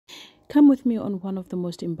Come with me on one of the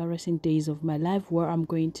most embarrassing days of my life where I'm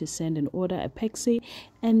going to send an order, a PEP,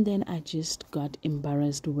 and then I just got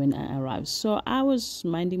embarrassed when I arrived. So I was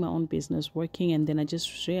minding my own business, working, and then I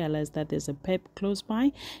just realized that there's a PEP close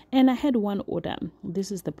by, and I had one order.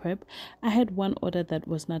 This is the PEP. I had one order that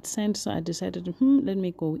was not sent, so I decided, let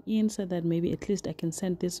me go in so that maybe at least I can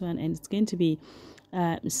send this one, and it's going to be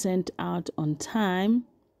sent out on time,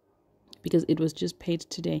 because it was just paid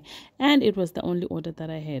today, and it was the only order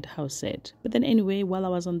that I had. How sad. But then anyway, while I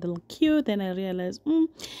was on the queue, then I realized,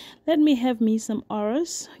 let me have me some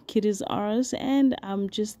Oras, kiddies Oras, and I'm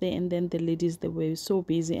just there. And then the ladies, they were so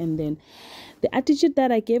busy, and then the attitude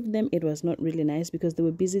that I gave them, it was not really nice, because they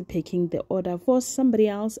were busy picking the order for somebody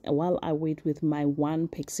else while I wait with my one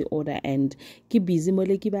Pexi order, and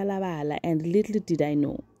and little did I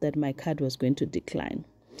know that my card was going to decline.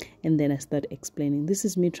 And then I started explaining. This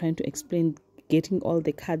is me trying to explain, getting all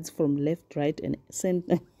the cards from left, right, and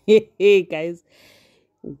center. Hey guys,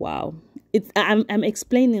 wow! I'm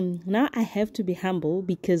explaining now. I have to be humble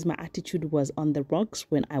because my attitude was on the rocks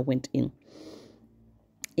when I went in.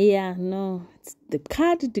 Yeah, no, the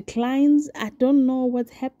card declines. I don't know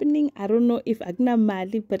what's happening. I don't know if Agna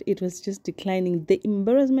Mali, but it was just declining. The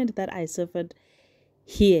embarrassment that I suffered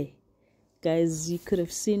here. Guys, you could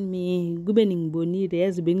have seen me.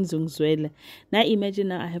 Now imagine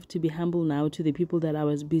now I have to be humble now to the people that I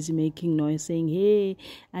was busy making noise, saying, hey,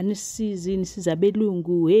 and it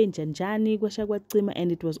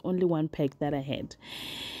was only one pack that I had.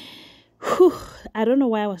 Whew, I don't know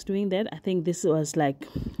why I was doing that. I think this was like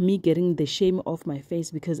me getting the shame off my face,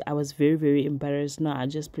 because I was very, very embarrassed. Now I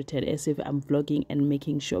just pretend as if I'm vlogging and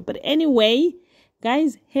making sure. But anyway,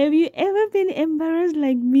 guys, have you ever been embarrassed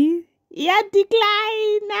like me? Yeah,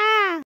 decline.